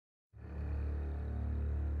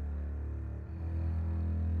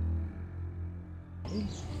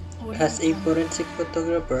As a forensic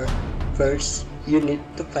photographer, first, you need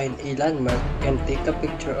to find a landmark and take a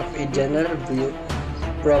picture of a general view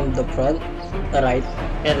from the front, right,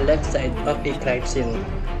 and left side of a crime scene.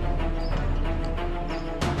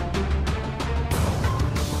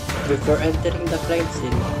 Before entering the crime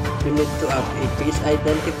scene, you need to have a case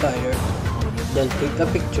identifier, then take a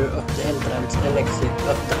picture of the entrance and exit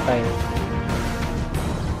of the crime.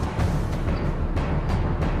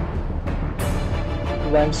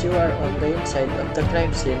 Once you are on the inside of the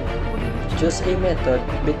crime scene, choose a method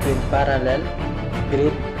between parallel,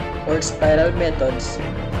 grid, or spiral methods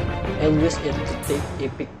and use it to take a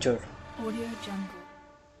picture.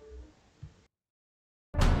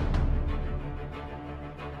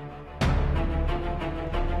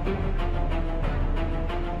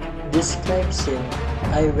 This crime scene,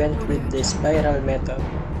 I went with the spiral method.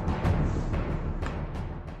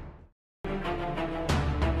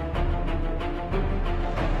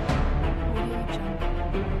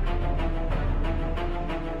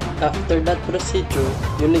 After that procedure,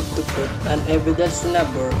 you need to put an evidence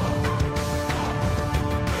number.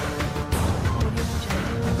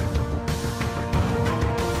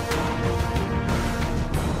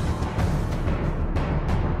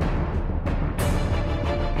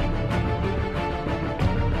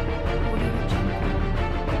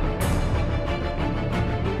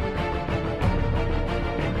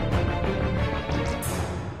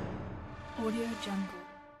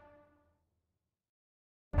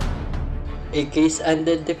 A case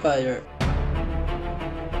identifier.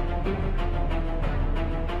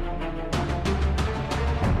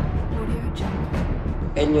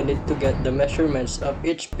 And you need to get the measurements of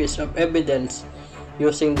each piece of evidence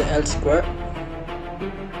using the L-square,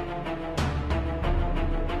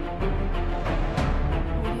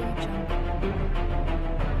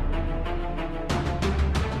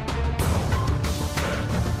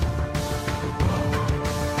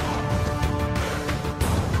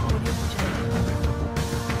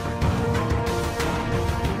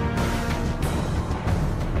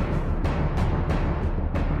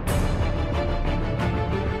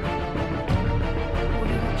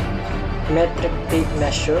 metric tape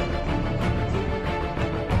measure,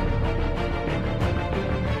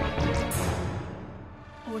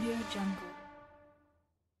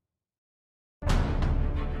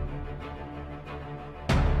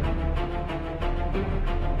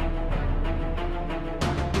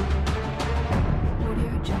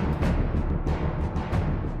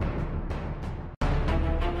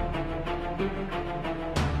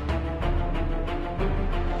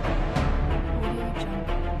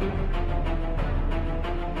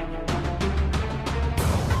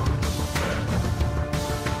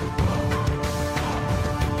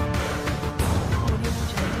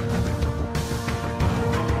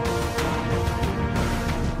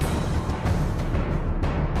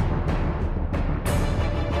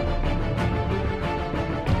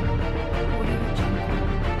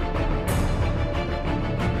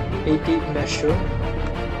 a tape measure,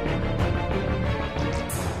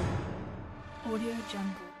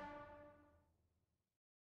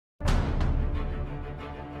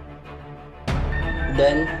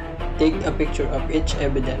 then take a picture of each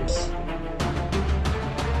evidence.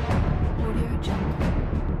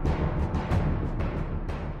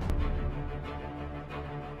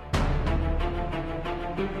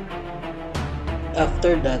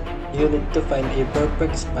 After that, you need to find a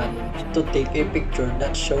perfect spot to take a picture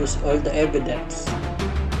that shows all the evidence.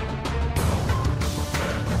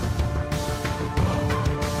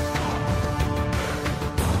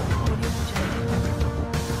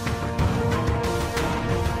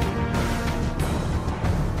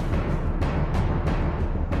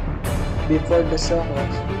 Before the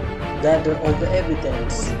Sohos gather all the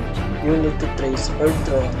evidence, you need to trace or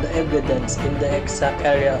draw the evidence in the exact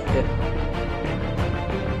area of it.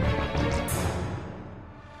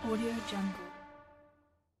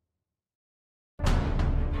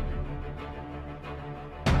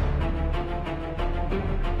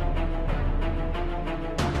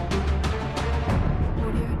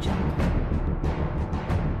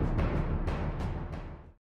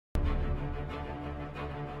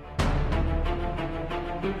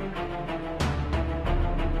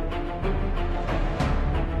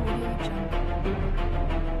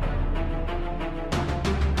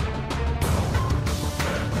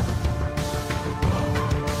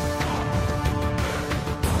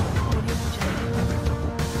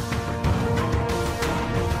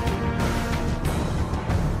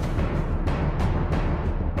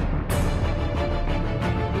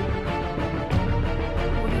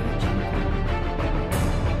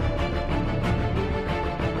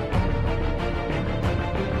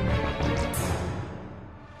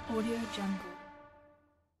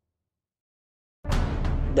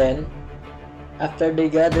 Then, after they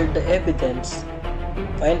gather the evidence,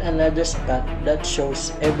 find another spot that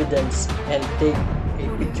shows evidence and take a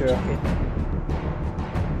picture of it.